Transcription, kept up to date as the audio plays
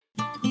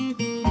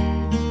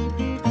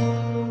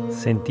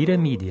Sentire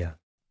Media.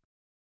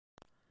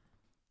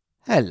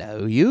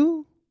 Hello,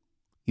 you.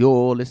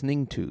 You're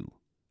listening to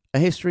A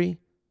History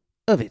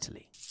of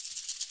Italy.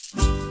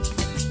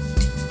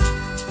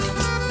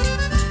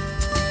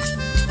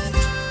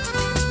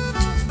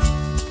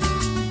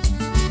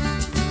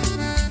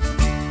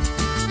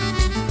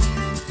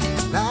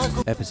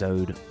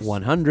 Episode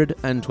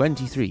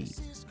 123,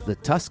 The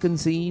Tuscan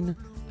Scene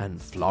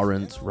and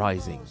Florence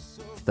Rising,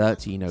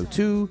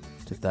 1302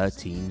 to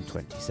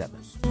 1327.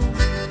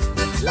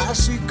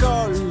 Lasci i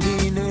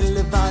colli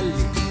nelle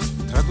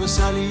valli, tra due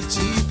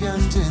salici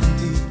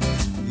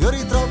piangenti, io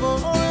ritrovo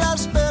la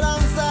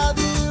speranza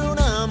di un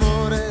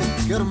amore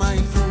che ormai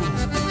fu.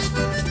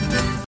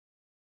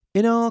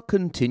 In our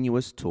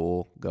continuous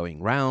tour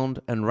going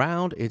round and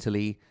round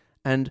Italy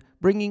and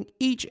bringing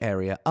each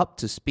area up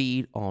to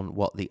speed on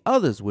what the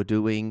others were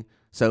doing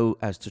so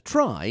as to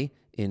try,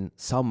 in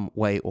some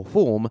way or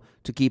form,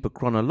 to keep a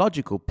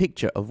chronological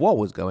picture of what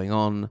was going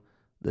on,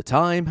 the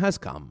time has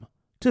come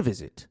to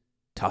visit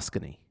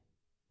Tuscany.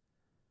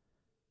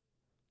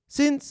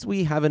 Since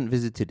we haven't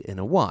visited in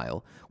a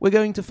while, we're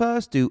going to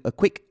first do a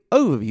quick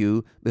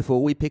overview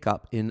before we pick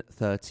up in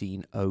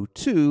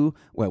 1302,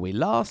 where we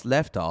last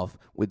left off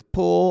with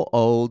poor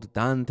old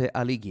Dante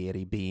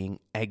Alighieri being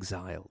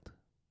exiled.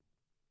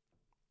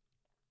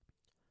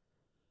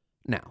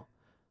 Now,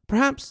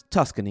 perhaps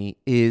Tuscany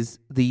is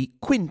the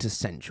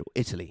quintessential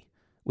Italy,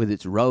 with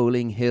its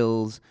rolling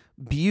hills,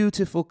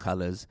 beautiful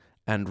colours,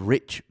 and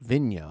rich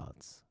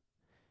vineyards.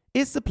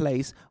 It's the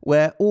place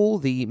where all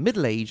the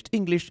middle-aged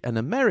English and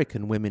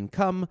American women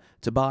come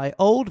to buy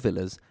old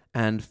villas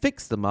and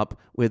fix them up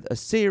with a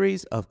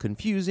series of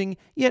confusing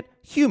yet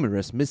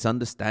humorous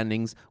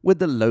misunderstandings with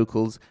the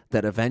locals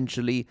that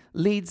eventually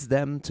leads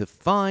them to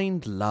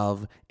find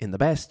love in the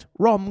best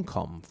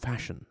rom-com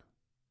fashion.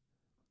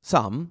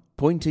 Some,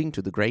 pointing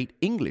to the great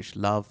English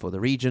love for the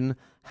region,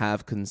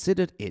 have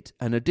considered it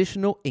an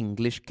additional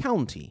English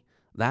county,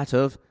 that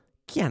of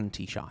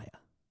Chiantishire.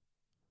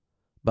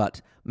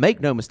 But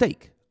make no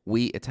mistake,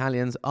 we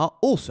Italians are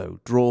also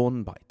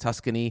drawn by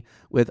Tuscany,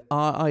 with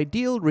our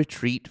ideal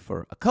retreat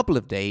for a couple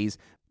of days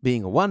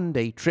being a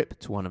one-day trip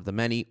to one of the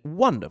many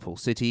wonderful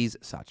cities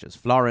such as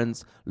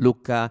Florence,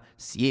 Lucca,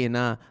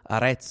 Siena,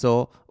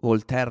 Arezzo,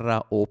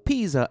 Volterra or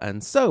Pisa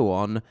and so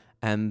on,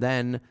 and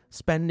then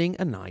spending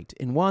a night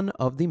in one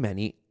of the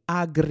many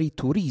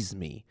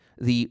agriturismi,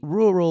 the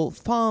rural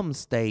farm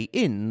stay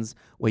inns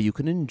where you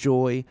can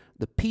enjoy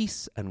the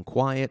peace and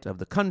quiet of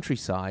the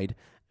countryside,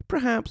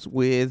 perhaps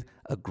with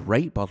a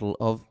great bottle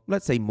of,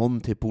 let's say,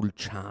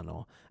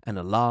 Montepulciano and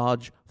a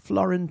large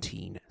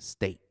Florentine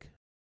steak.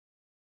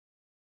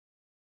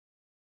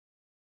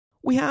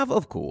 We have,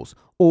 of course,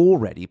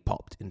 already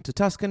popped into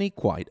Tuscany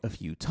quite a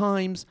few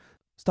times,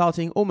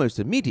 starting almost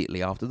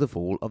immediately after the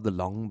fall of the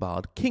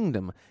Lombard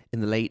Kingdom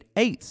in the late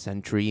 8th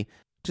century,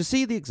 to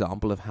see the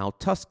example of how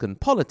Tuscan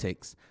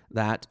politics,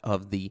 that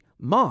of the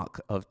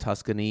Mark of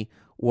Tuscany,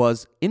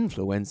 was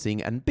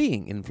influencing and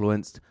being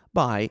influenced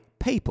by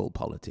papal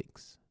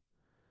politics.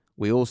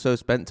 We also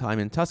spent time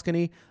in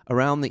Tuscany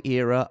around the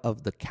era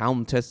of the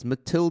Countess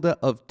Matilda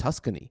of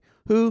Tuscany,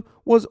 who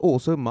was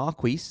also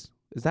Marquise.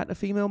 Is that a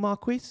female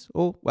Marquise?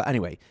 Well,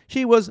 anyway,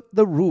 she was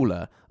the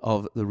ruler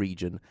of the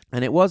region,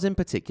 and it was in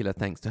particular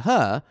thanks to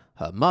her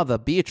mother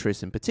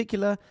Beatrice in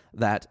particular,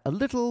 that a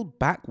little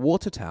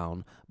backwater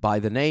town by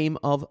the name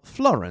of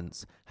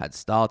Florence had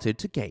started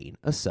to gain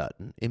a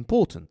certain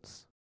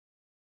importance.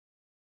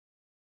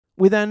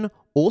 We then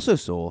also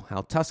saw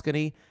how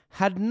Tuscany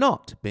had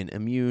not been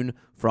immune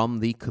from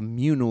the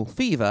communal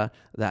fever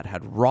that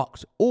had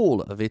rocked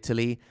all of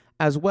Italy,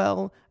 as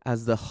well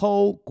as the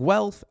whole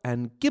Guelphs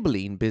and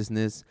Ghibellines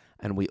business,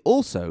 and we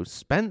also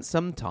spent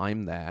some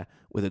time there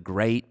with a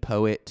great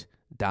poet,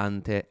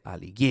 Dante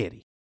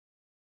Alighieri.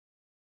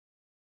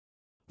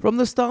 From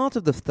the start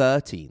of the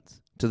 13th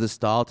to the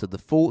start of the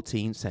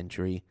 14th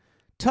century,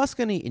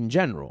 Tuscany in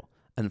general,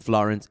 and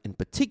Florence in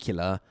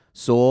particular,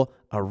 saw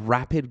a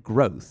rapid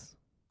growth.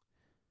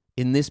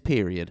 In this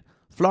period,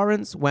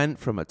 Florence went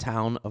from a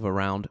town of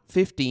around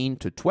 15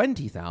 to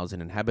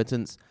 20,000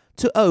 inhabitants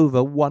to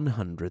over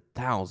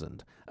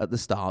 100,000 at the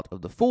start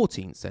of the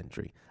 14th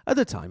century, at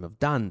the time of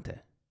Dante.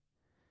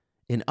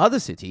 In other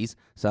cities,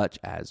 such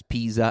as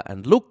Pisa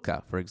and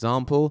Lucca, for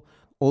example,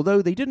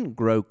 although they didn't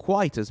grow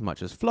quite as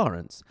much as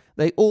Florence,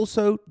 they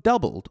also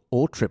doubled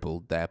or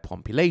tripled their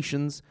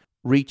populations,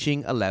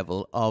 reaching a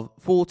level of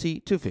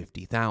 40 to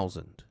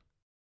 50,000.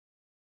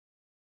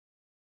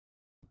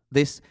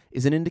 This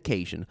is an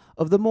indication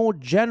of the more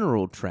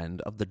general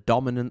trend of the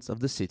dominance of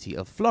the city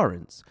of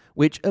Florence,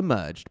 which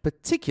emerged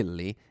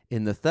particularly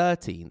in the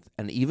 13th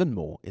and even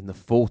more in the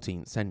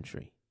 14th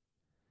century.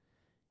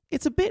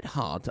 It's a bit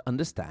hard to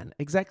understand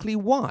exactly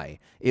why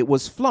it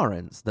was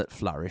Florence that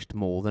flourished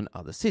more than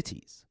other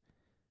cities.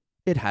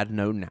 It had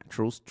no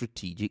natural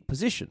strategic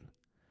position,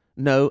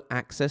 no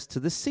access to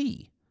the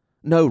sea,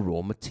 no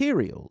raw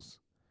materials.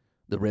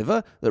 The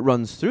river that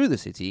runs through the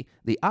city,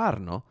 the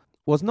Arno,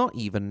 was not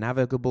even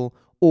navigable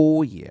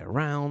all year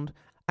round,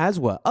 as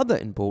were other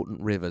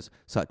important rivers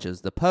such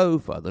as the Po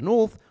further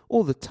north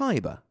or the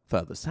Tiber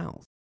further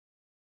south.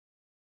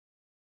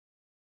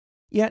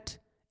 Yet,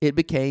 it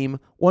became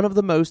one of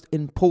the most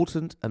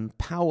important and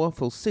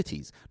powerful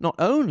cities, not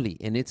only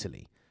in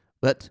Italy,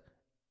 but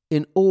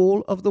in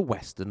all of the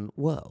Western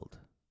world.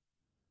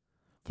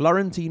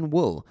 Florentine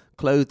wool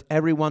clothed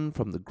everyone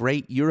from the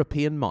great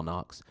European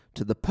monarchs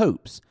to the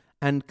popes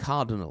and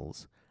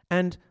cardinals,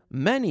 and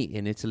many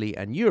in Italy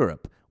and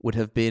Europe would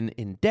have been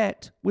in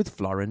debt with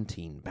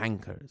Florentine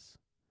bankers.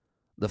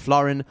 The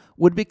florin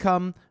would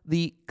become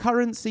the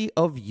currency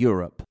of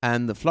Europe,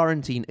 and the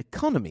Florentine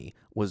economy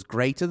was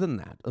greater than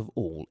that of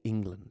all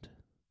England.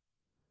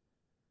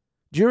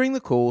 During the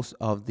course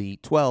of the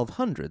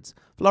 1200s,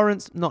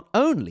 Florence not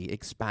only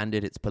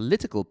expanded its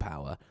political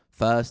power,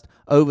 first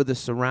over the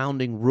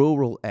surrounding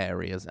rural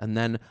areas and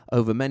then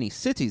over many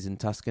cities in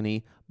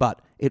Tuscany,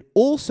 but it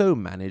also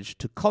managed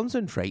to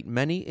concentrate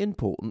many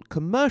important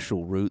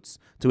commercial routes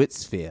to its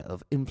sphere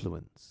of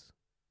influence.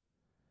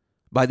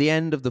 By the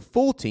end of the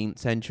 14th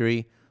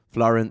century,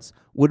 Florence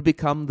would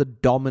become the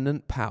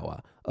dominant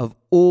power of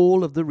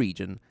all of the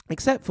region,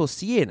 except for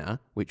Siena,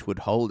 which would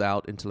hold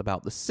out until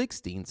about the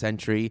 16th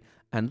century,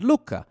 and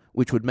Lucca,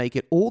 which would make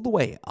it all the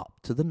way up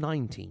to the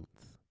 19th.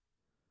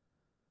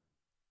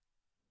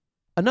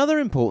 Another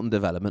important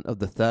development of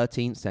the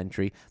 13th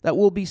century that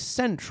will be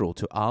central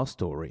to our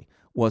story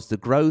was the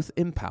growth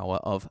in power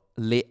of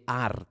le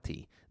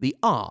arti, the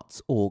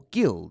arts or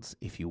guilds,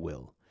 if you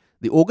will,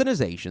 the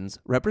organizations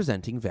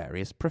representing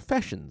various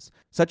professions,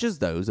 such as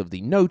those of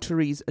the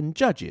notaries and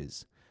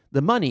judges,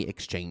 the money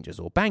exchangers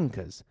or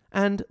bankers,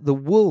 and the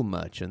wool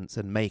merchants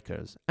and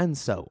makers, and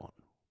so on.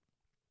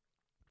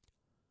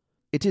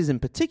 It is in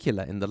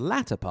particular in the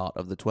latter part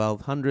of the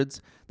 1200s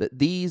that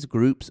these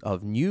groups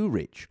of new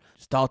rich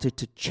started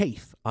to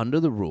chafe under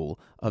the rule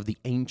of the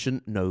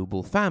ancient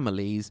noble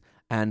families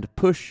and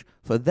push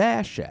for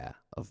their share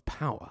of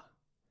power.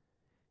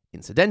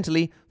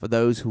 Incidentally, for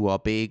those who are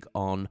big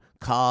on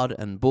card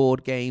and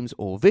board games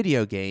or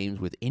video games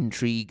with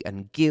intrigue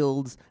and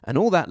guilds and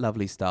all that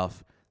lovely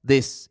stuff,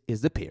 this is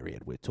the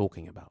period we're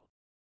talking about.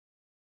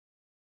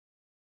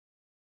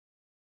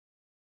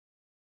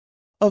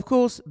 Of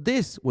course,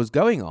 this was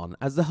going on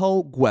as the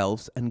whole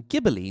Guelphs and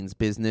Ghibellines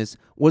business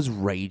was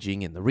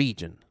raging in the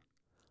region.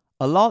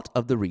 A lot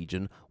of the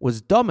region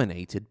was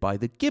dominated by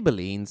the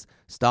Ghibellines,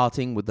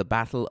 starting with the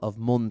Battle of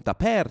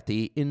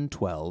Montaperti in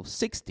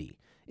 1260,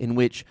 in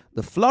which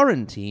the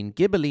Florentine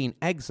Ghibelline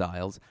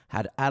exiles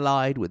had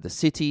allied with the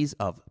cities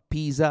of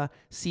Pisa,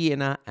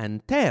 Siena,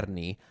 and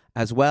Terni,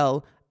 as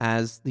well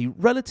as the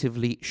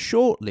relatively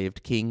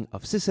short-lived king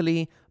of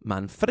Sicily,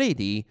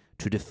 Manfredi,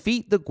 to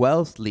defeat the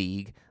Guelph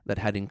League that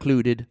had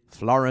included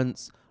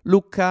Florence,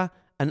 Lucca,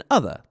 and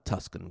other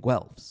Tuscan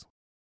Guelphs.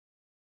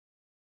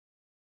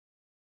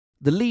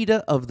 The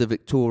leader of the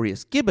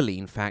victorious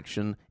Ghibelline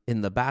faction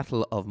in the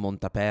Battle of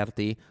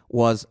Montaperti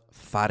was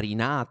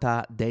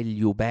Farinata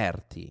degli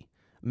Uberti,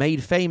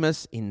 made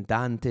famous in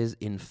Dante's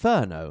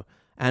Inferno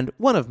and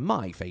one of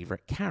my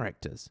favourite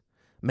characters,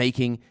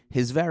 making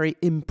his very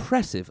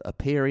impressive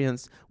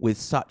appearance with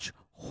such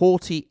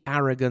haughty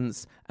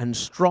arrogance and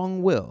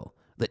strong will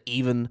that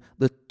even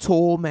the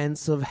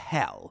torments of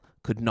hell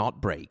could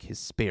not break his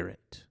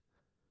spirit.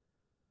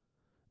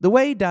 The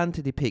way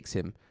Dante depicts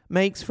him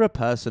makes for a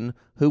person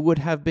who would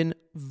have been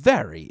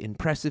very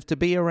impressive to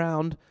be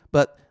around,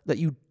 but that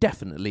you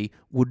definitely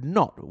would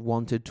not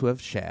wanted to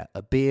have shared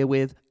a beer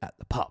with at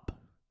the pub.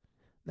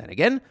 Then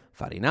again,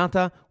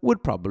 Farinata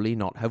would probably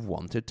not have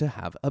wanted to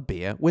have a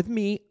beer with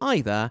me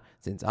either,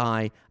 since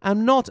I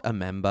am not a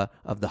member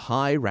of the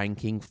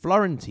high-ranking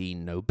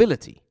Florentine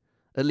nobility,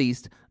 at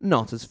least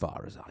not as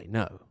far as I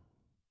know.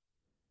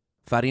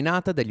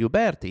 Farinata degli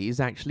Uberti is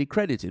actually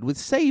credited with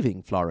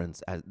saving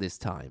Florence at this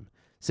time,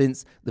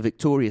 since the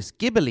victorious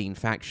Ghibelline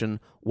faction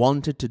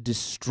wanted to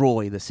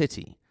destroy the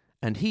city,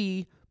 and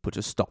he put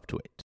a stop to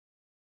it.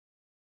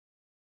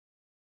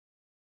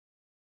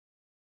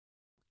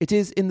 It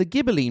is in the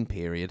Ghibelline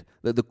period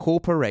that the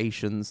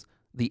corporations,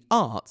 the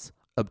arts,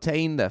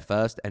 obtained their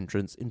first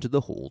entrance into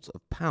the halls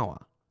of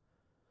power.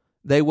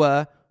 They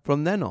were,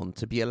 from then on,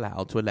 to be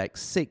allowed to elect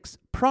 6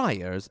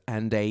 priors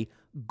and a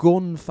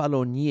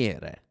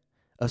gonfaloniere,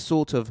 a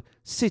sort of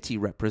city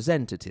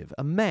representative,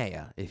 a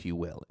mayor, if you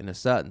will, in a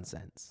certain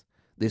sense.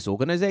 This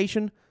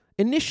organization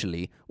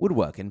initially would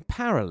work in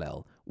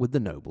parallel with the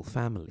noble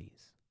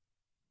families.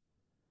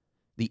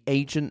 The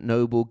ancient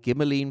noble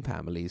Ghibelline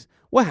families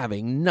were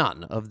having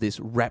none of this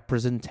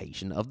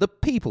representation of the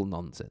people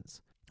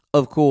nonsense.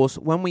 Of course,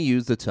 when we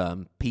use the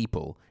term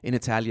people, in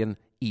Italian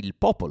il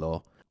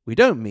popolo, we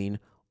don't mean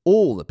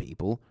all the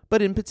people,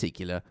 but in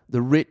particular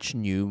the rich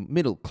new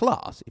middle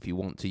class, if you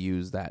want to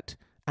use that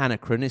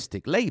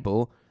anachronistic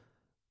label,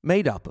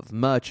 made up of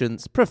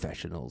merchants,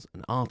 professionals,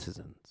 and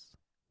artisans.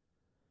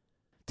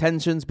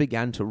 Tensions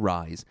began to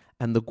rise,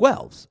 and the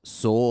Guelphs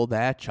saw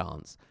their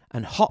chance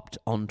and hopped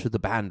onto the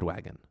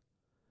bandwagon.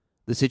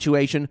 The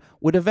situation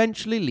would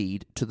eventually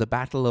lead to the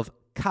Battle of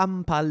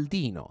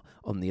Campaldino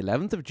on the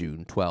 11th of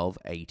June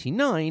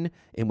 1289,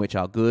 in which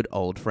our good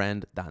old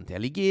friend Dante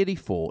Alighieri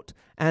fought,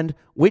 and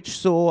which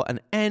saw an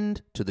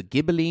end to the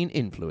Ghibelline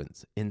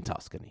influence in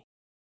Tuscany.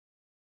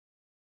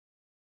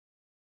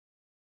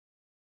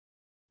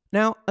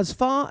 Now, as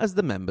far as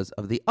the members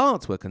of the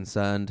arts were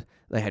concerned,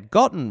 they had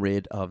gotten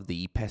rid of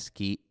the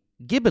pesky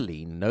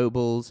Ghibelline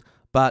nobles,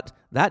 but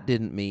that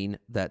didn't mean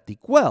that the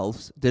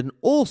Guelphs didn't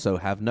also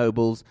have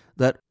nobles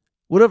that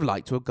would have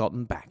liked to have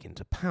gotten back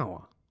into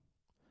power.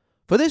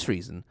 For this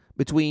reason,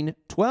 between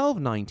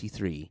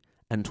 1293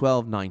 and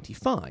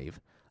 1295,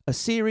 a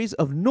series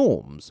of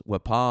norms were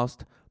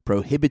passed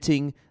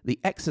prohibiting the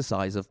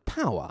exercise of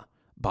power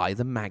by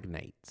the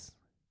magnates.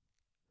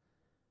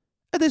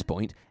 At this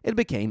point, it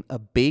became a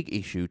big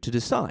issue to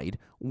decide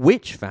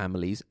which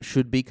families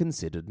should be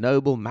considered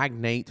noble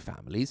magnate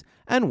families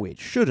and which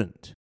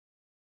shouldn't.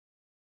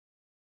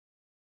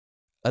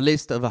 A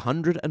list of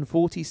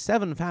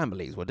 147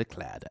 families were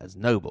declared as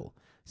noble,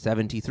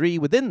 73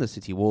 within the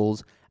city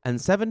walls and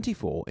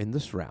 74 in the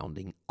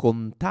surrounding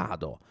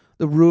contado,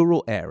 the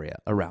rural area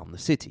around the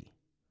city.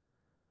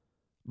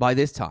 By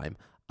this time,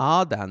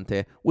 our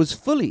Dante was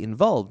fully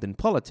involved in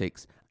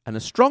politics and a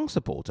strong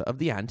supporter of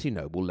the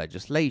anti-noble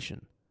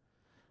legislation.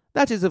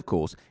 That is, of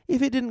course,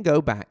 if it didn't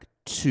go back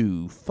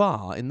too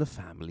far in the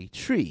family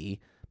tree,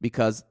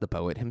 because the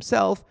poet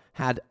himself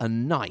had a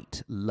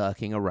knight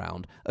lurking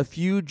around a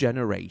few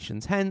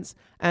generations hence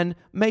and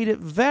made it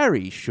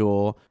very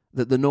sure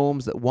that the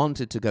norms that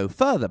wanted to go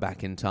further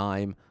back in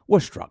time were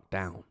struck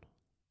down.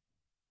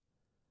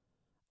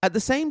 At the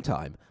same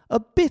time, a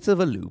bit of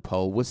a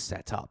loophole was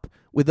set up,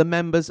 with the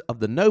members of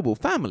the noble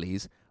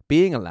families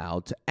being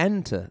allowed to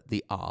enter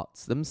the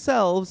arts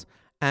themselves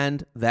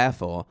and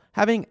therefore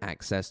having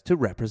access to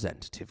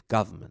representative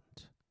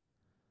government.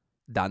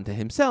 Dante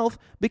himself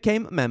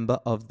became a member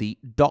of the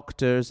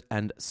Doctors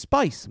and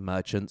Spice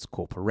Merchants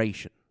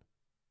Corporation.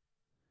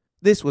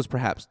 This was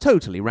perhaps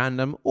totally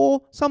random,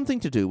 or something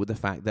to do with the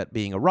fact that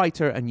being a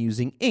writer and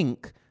using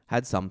ink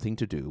had something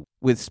to do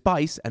with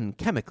spice and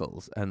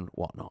chemicals and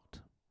whatnot.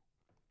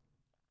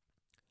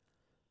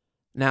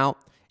 Now,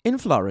 in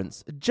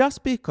Florence,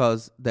 just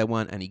because there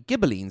weren't any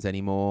Ghibellines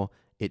anymore,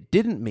 it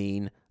didn't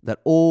mean that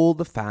all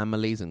the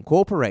families and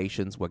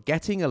corporations were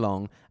getting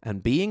along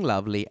and being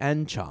lovely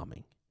and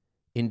charming.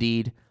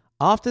 Indeed,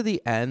 after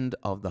the end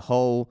of the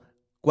whole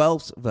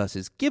Guelphs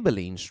versus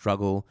Ghibelline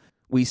struggle,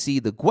 we see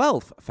the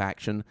Guelph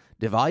faction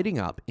dividing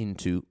up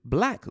into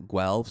black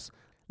Guelphs,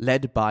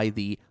 led by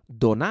the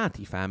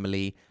Donati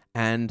family,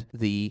 and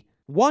the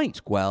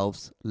white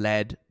Guelphs,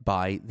 led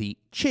by the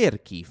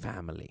Cerchi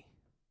family.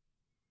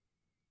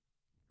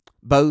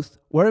 Both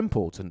were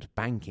important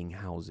banking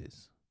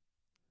houses.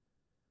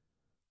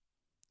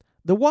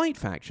 The white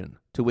faction,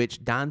 to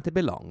which Dante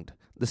belonged,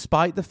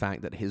 despite the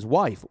fact that his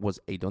wife was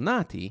a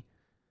Donati,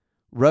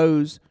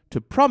 rose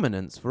to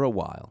prominence for a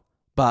while,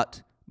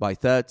 but by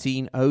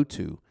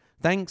 1302,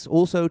 thanks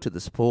also to the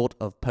support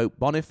of Pope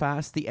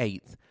Boniface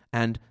VIII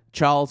and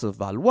Charles of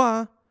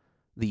Valois,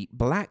 the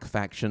black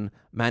faction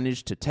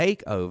managed to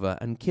take over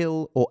and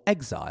kill or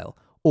exile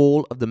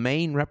all of the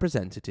main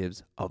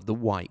representatives of the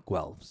white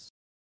Guelphs.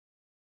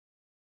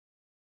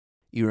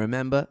 You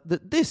remember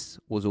that this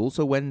was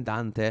also when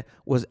Dante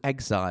was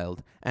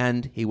exiled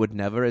and he would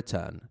never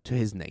return to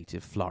his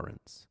native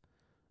Florence.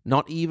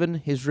 Not even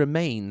his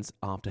remains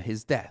after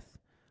his death,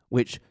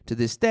 which to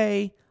this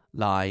day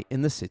lie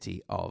in the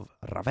city of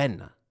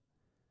Ravenna.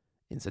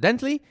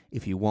 Incidentally,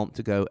 if you want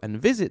to go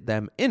and visit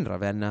them in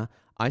Ravenna,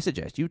 I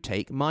suggest you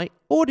take my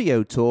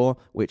audio tour,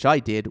 which I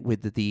did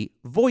with the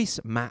Voice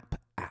Map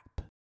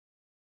app.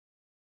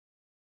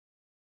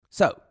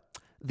 So,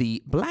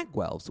 the Black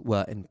Guelphs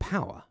were in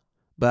power,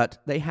 but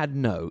they had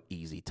no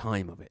easy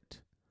time of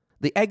it.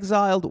 The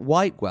exiled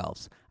white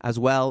Guelphs, as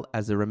well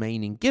as the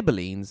remaining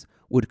Ghibellines,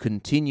 would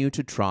continue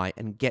to try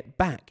and get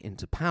back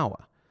into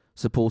power,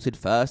 supported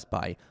first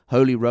by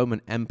Holy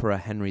Roman Emperor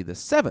Henry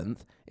VII,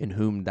 in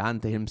whom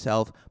Dante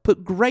himself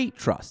put great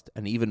trust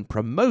and even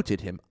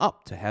promoted him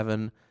up to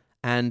heaven,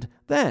 and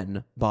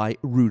then by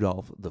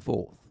Rudolph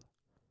IV.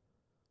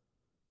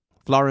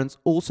 Florence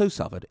also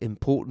suffered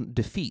important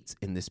defeats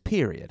in this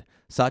period,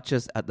 such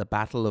as at the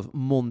Battle of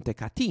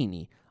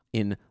Montecatini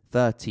in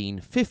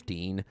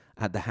 1315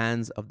 at the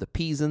hands of the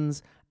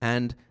Pisans,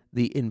 and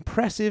the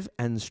impressive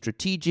and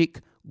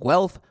strategic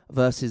Guelph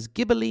versus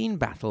Ghibelline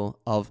Battle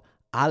of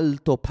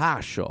Alto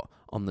Pascio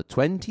on the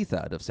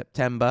 23rd of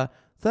September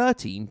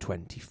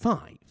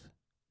 1325.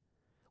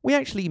 We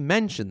actually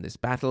mention this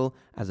battle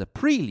as a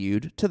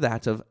prelude to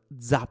that of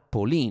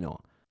Zappolino,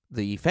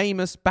 the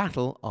famous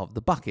Battle of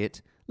the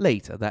Bucket,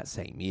 later that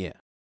same year.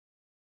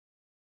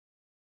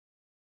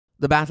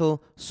 The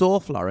battle saw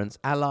Florence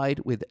allied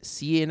with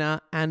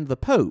Siena and the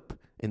Pope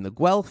in the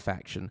Guelph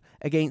faction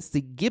against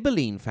the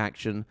Ghibelline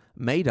faction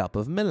made up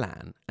of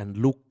Milan and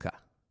Lucca.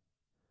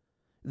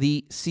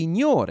 The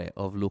Signore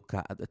of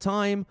Lucca at the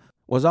time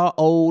was our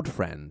old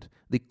friend,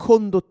 the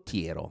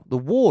condottiero, the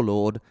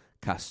warlord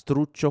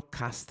Castruccio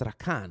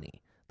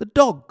Castracani, the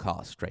dog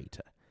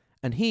castrator,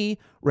 and he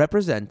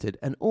represented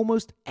an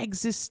almost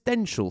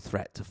existential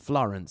threat to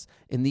Florence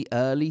in the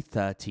early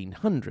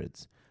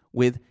 1300s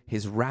with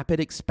his rapid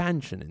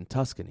expansion in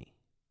Tuscany.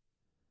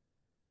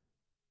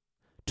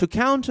 To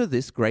counter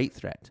this great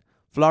threat,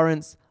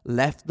 Florence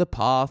left the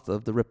path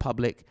of the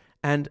Republic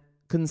and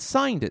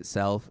consigned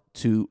itself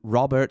to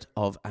Robert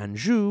of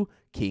Anjou,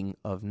 King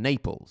of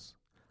Naples,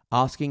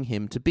 asking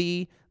him to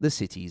be the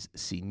city's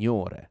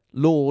signore,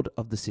 lord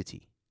of the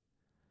city.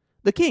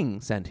 The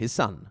king sent his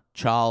son,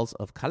 Charles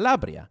of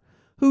Calabria,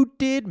 who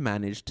did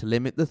manage to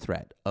limit the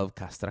threat of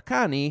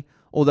Castracani,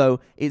 although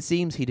it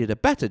seems he did a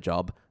better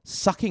job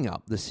sucking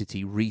up the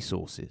city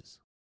resources.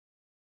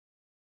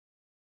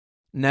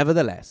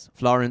 Nevertheless,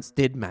 Florence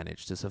did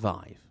manage to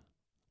survive.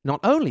 Not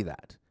only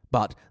that,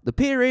 but the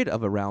period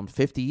of around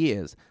 50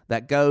 years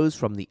that goes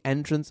from the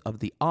entrance of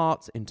the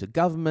arts into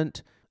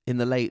government in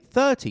the late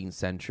 13th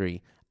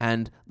century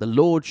and the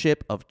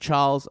lordship of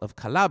Charles of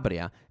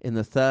Calabria in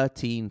the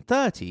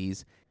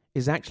 1330s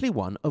is actually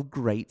one of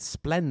great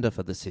splendour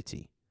for the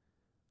city.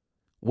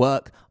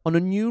 Work on a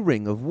new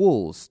ring of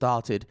walls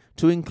started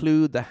to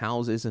include the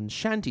houses and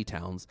shanty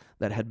towns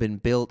that had been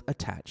built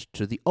attached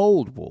to the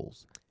old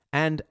walls,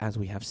 and as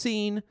we have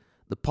seen,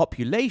 the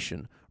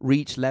population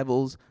reached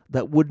levels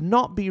that would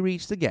not be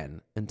reached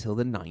again until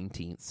the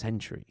 19th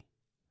century.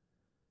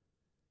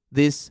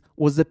 This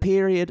was the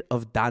period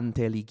of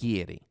Dante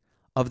Alighieri,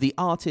 of the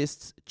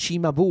artists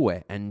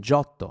Cimabue and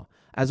Giotto,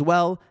 as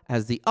well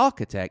as the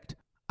architect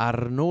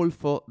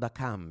Arnolfo da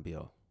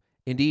Cambio.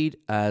 Indeed,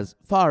 as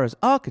far as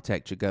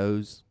architecture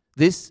goes,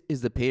 this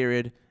is the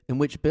period in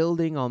which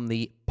building on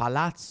the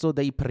Palazzo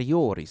dei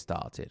Priori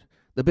started,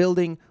 the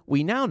building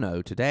we now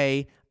know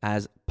today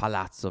as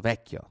Palazzo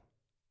Vecchio.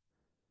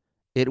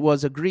 It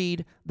was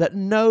agreed that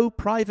no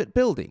private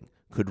building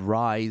could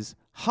rise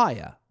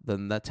higher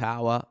than the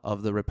Tower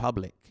of the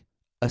Republic,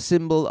 a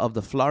symbol of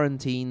the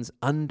Florentines'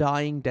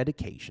 undying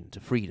dedication to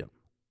freedom.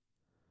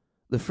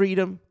 The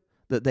freedom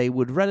that they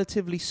would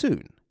relatively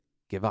soon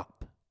give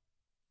up.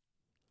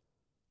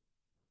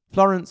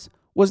 Florence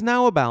was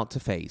now about to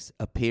face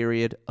a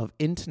period of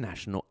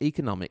international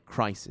economic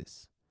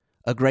crisis,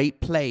 a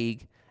great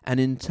plague and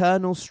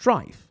internal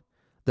strife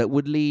that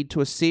would lead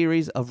to a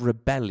series of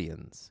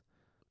rebellions,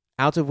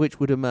 out of which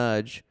would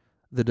emerge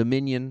the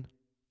dominion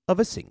of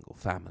a single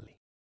family.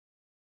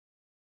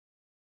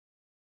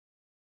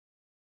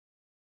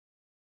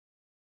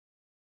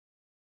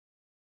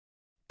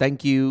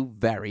 Thank you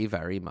very,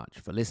 very much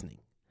for listening.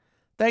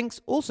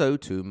 Thanks also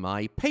to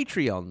my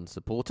Patreon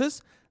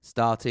supporters,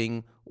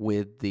 starting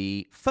with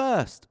the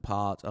first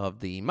part of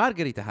the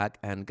Margherita Hack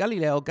and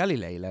Galileo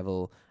Galilei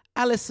level,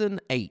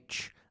 Alison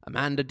H.,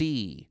 Amanda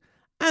D.,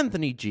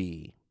 Anthony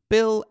G.,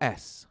 Bill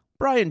S.,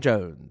 Brian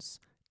Jones,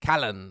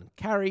 Callan,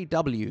 Carrie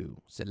W.,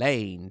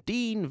 Selene,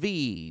 Dean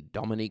V.,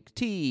 Dominic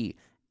T.,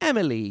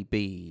 Emily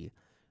B.,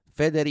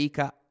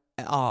 Federica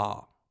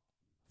R.,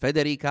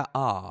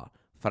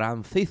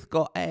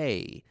 Francisco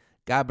A.,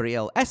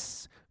 Gabriel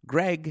S.,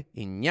 Greg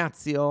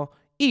Ignazio,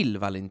 Il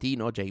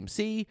Valentino James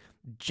C.,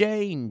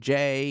 Jane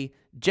J.,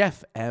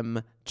 Jeff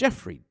M.,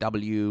 Jeffrey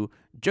W.,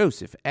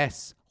 Joseph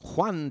S.,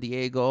 Juan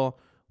Diego,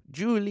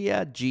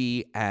 Julia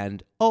G.,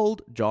 and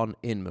Old John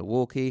in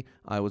Milwaukee.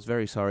 I was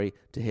very sorry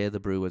to hear the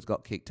Brewers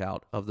got kicked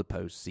out of the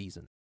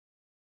postseason.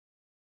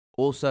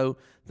 Also,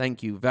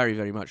 thank you very,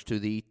 very much to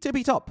the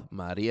tippy-top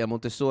Maria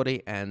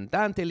Montessori and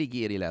Dante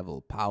Alighieri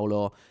level,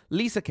 Paolo,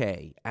 Lisa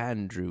K.,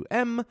 Andrew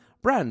M.,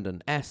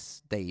 Brandon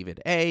S., David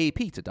A.,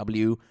 Peter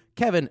W.,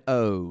 Kevin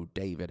O.,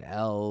 David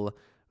L.,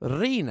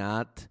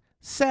 Renat,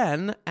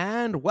 Sen,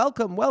 and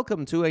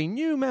welcome to a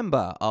new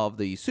member of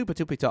the super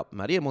tippy-top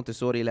Maria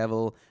Montessori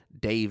level,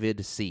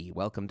 David C.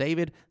 Welcome,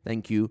 David.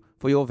 Thank you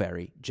for your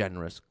very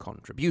generous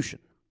contribution.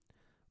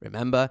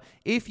 Remember,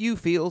 if you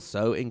feel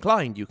so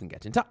inclined, you can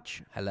get in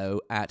touch.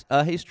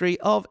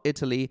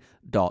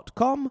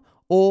 hello@ahistoryofitaly.com,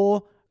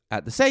 or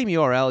at the same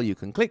URL, you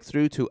can click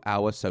through to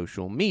our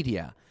social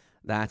media.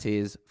 That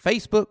is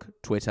Facebook,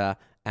 Twitter,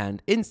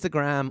 and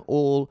Instagram,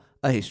 all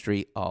A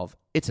History of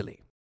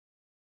Italy.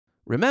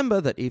 Remember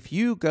that if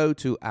you go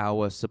to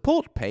our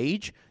support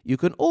page, you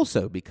can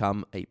also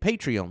become a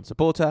Patreon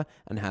supporter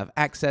and have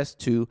access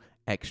to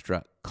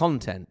extra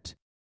content.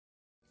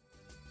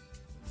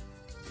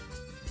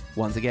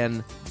 Once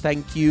again,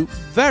 thank you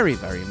very,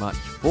 very much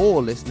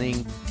for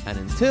listening, and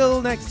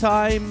until next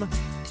time,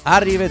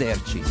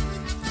 arrivederci.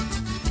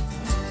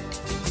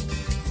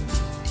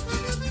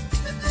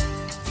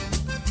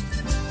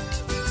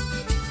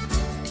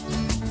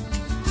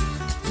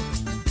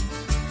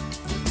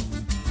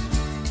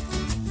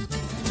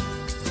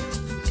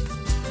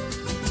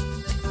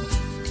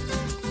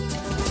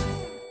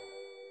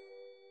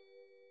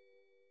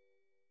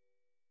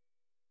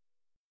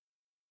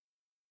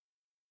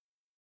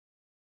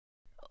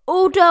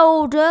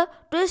 Order,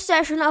 this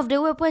session of the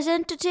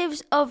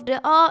representatives of the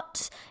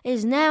arts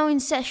is now in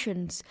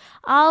sessions.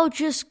 I'll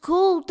just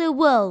call the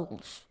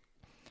rolls.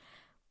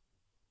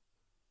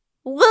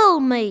 Will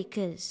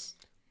makers.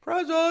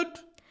 Present.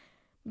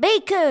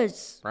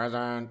 Bakers.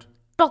 Present.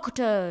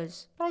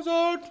 Doctors.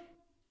 Present.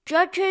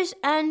 judges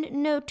and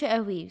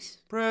notaries.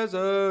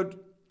 Present.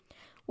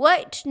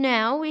 Right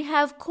now, we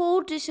have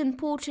called this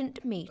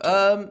important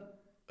meeting.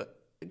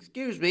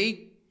 Excuse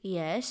me.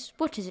 Yes,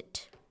 what is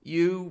it?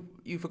 You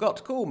forgot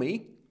to call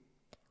me.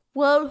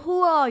 Well, who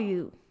are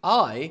you?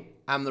 I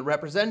am the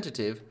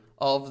representative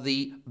of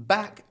the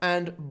back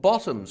and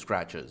bottom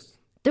scratchers.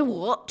 The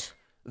what?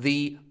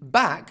 The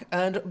back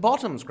and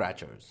bottom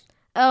scratchers.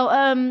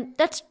 Oh,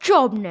 that's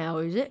job now,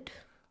 is it?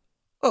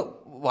 Oh,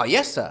 why,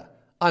 yes, sir.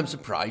 I'm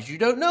surprised you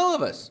don't know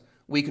of us.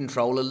 We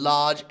control a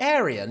large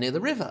area near the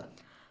river.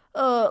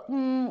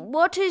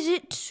 What is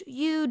it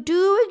you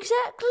do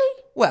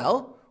exactly?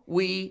 Well,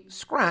 we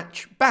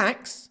scratch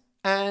backs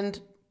and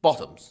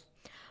bottoms.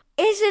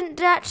 Isn't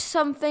that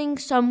something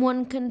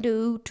someone can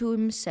do to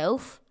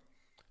himself?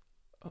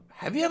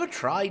 Have you ever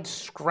tried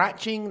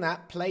scratching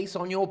that place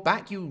on your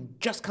back you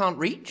just can't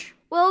reach?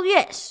 Well,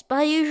 yes, but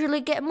I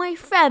usually get my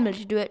family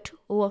to do it,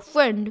 or a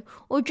friend,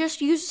 or just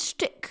use a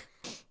stick.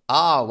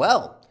 Ah,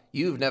 well,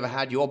 you've never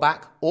had your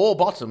back or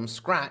bottom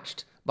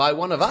scratched by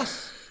one of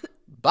us.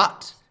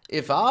 But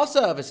if our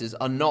services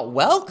are not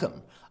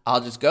welcome,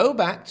 I'll just go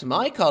back to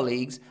my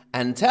colleagues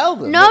and tell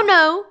them...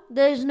 No,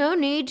 there's no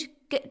need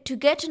to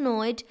get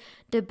annoyed.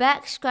 The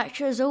back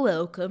scratchers are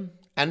welcome.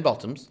 And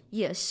bottoms.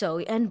 Yes,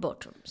 sorry, and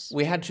bottoms.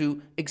 We had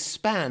to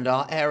expand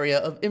our area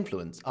of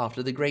influence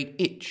after the Great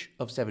Itch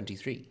of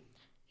 73.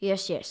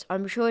 Yes,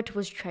 I'm sure it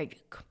was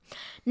tragic.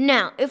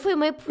 Now, if we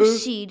may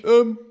proceed...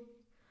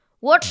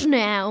 What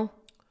now?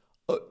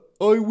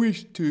 I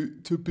wish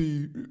to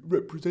be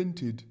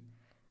represented.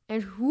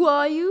 And who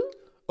are you?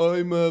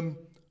 I'm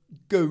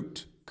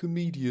goat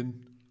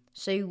comedian.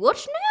 Say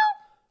what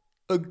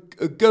now?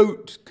 A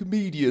goat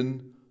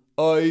comedian.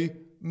 I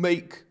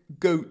make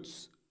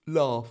goats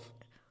laugh.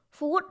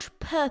 For what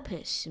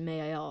purpose,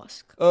 may I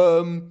ask?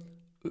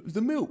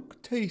 The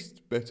milk tastes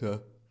better.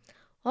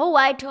 All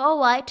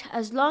right.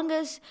 As long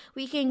as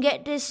we can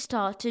get this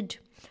started,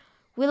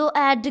 we'll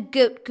add the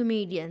goat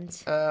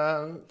comedians.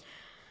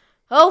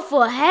 Oh,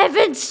 for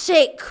heaven's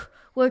sake!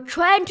 We're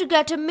trying to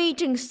get a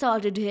meeting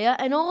started here,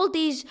 and all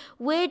these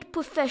weird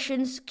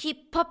professions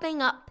keep popping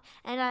up,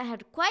 and I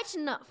had quite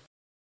enough.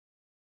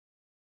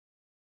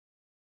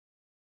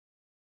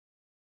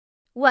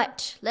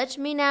 Right, let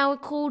me now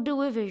recall the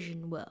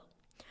revision well.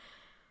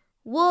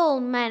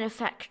 Wool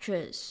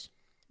manufacturers,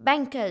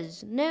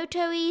 bankers,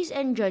 notaries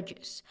and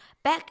judges,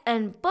 back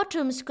and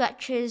bottom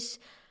scratchers,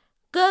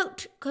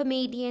 goat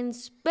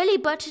comedians, belly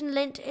button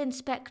lint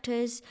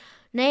inspectors,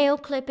 nail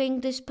clipping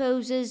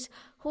disposers,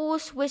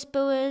 horse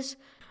whisperers,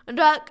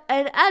 duck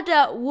and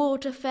adult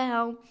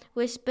waterfowl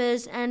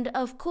whispers, and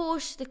of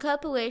course the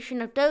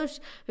corporation of those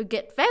who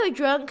get very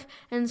drunk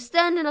and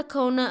stand in a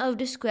corner of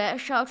the square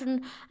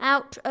shouting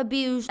out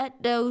abuse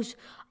at those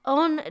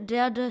on the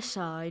other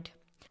side.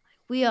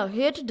 We are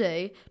here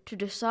today to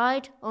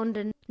decide on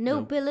the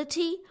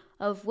nobility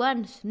of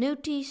one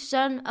snooty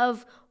son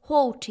of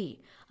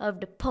Haughty of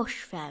the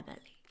Posh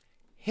family.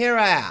 Here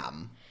I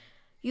am.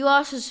 You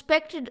are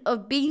suspected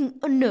of being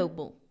a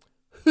noble.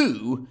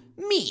 Who?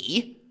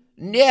 Me?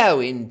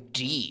 No,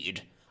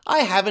 indeed. I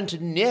haven't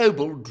a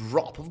noble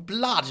drop of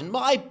blood in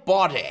my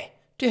body,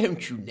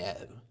 don't you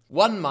know?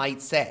 One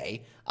might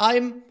say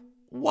I'm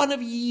one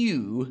of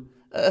you,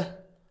 a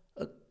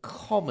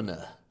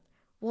commoner.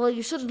 Well,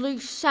 you certainly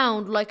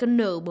sound like a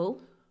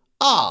noble.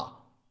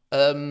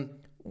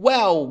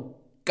 Well,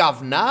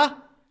 governor,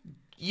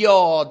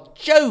 you're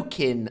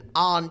joking,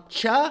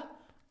 aren't you?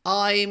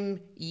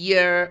 I'm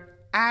your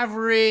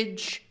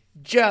average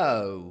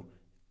Joe.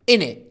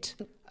 In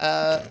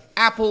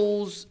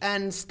apples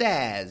and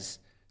stairs,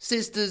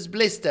 sisters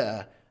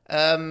blister,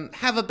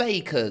 have a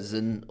bakers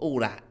and all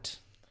that.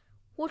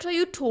 What are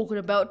you talking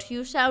about?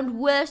 You sound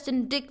worse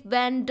than Dick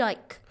Van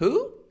Dyke.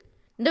 Who?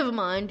 Never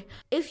mind.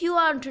 If you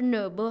aren't a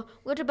noble,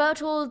 what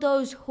about all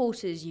those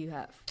horses you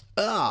have?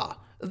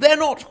 They're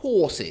not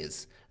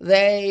horses.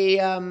 They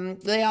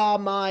are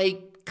my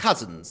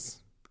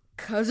cousins.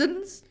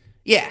 Cousins?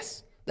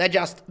 Yes, they're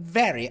just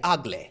very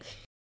ugly.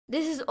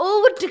 This is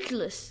all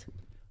ridiculous.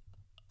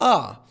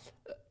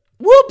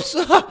 Whoops!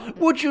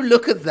 Would you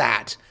look at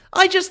that?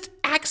 I just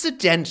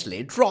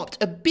accidentally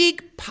dropped a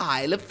big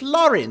pile of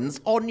florins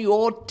on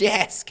your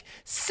desk.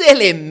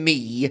 Silly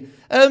me.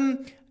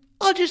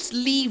 I'll just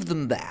leave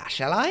them there,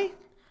 shall I?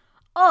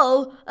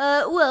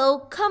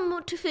 Well,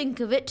 come to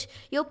think of it,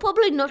 you're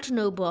probably not a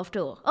noble after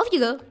all. Off you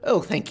go. Oh,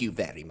 thank you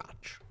very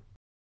much.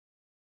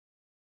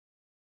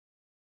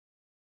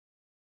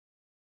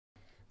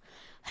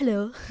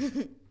 Hello.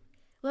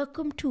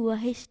 Welcome to a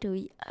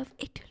history of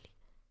Italy.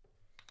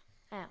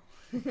 Ow.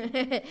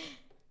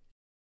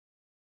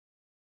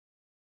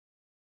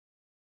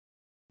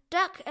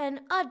 Duck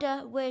and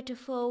udder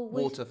waterfowl.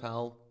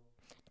 Waterfowl.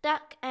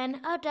 Duck and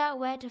udder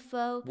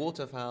waterfowl.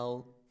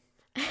 Waterfowl.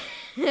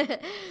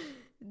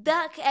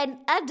 Duck and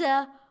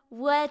udder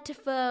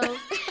waterfowl.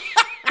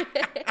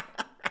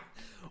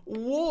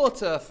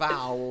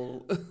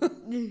 Waterfowl.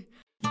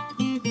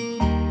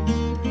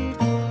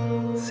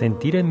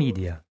 Sentire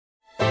Media.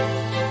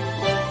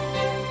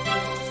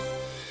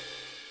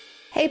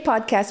 Hey,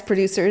 podcast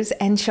producers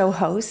and show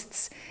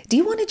hosts. Do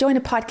you want to join a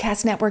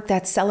podcast network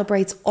that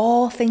celebrates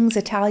all things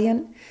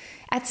Italian?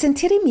 At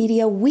Sentire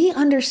Media, we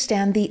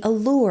understand the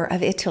allure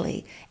of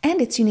Italy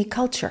and its unique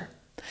culture.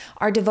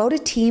 Our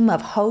devoted team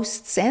of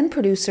hosts and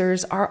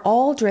producers are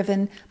all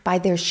driven by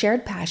their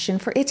shared passion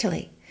for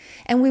Italy.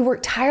 And we work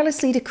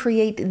tirelessly to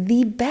create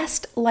the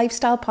best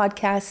lifestyle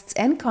podcasts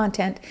and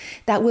content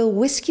that will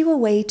whisk you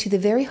away to the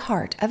very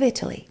heart of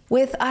Italy.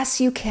 With us,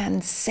 you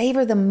can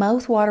savor the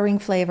mouth-watering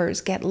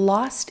flavors, get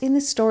lost in the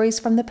stories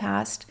from the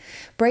past,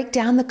 break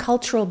down the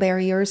cultural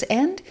barriers,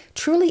 and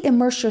truly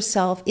immerse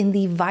yourself in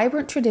the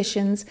vibrant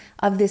traditions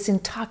of this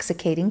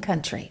intoxicating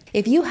country.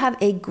 If you have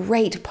a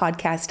great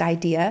podcast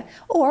idea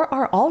or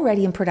are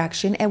already in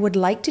production and would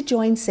like to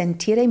join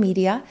Sentire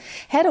Media,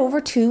 head over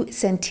to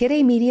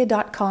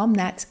sentiremedia.com,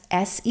 that's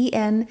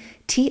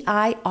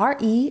SENTIRE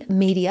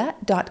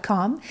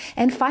media.com,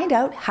 and find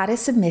out how to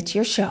submit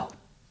your show.